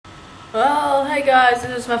Well, hey guys,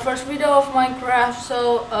 this is my first video of Minecraft.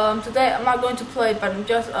 So today I'm not going to play, but I'm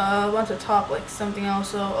just want to talk like something else.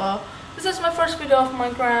 So this is my first video of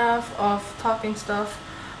Minecraft of talking stuff.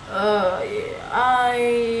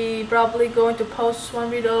 I probably going to post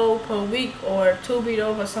one video per week or two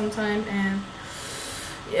videos for some time. And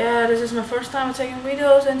yeah, this is my first time of taking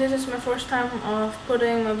videos, and this is my first time of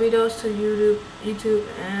putting my videos to YouTube.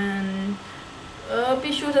 And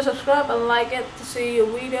be sure to subscribe and like it to see a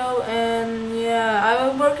video. And yeah,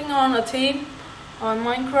 I'm working on a team on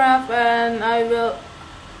Minecraft, and I will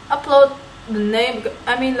upload the name.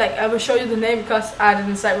 I will show you the name because I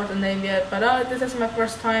didn't decide what the name yet. But this is my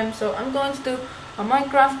first time, so I'm going to do a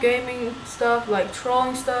Minecraft gaming stuff, like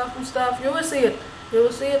trolling stuff and stuff. You will see it. You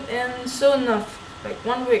will see it in soon enough, like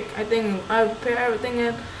 1 week. I think I prepare everything,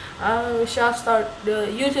 and I shall start the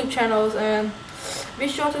YouTube channels. And be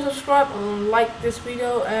sure to subscribe and like this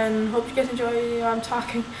video, and hope you guys enjoy what I'm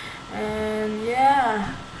talking. And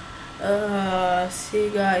yeah, see you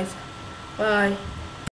guys. Bye.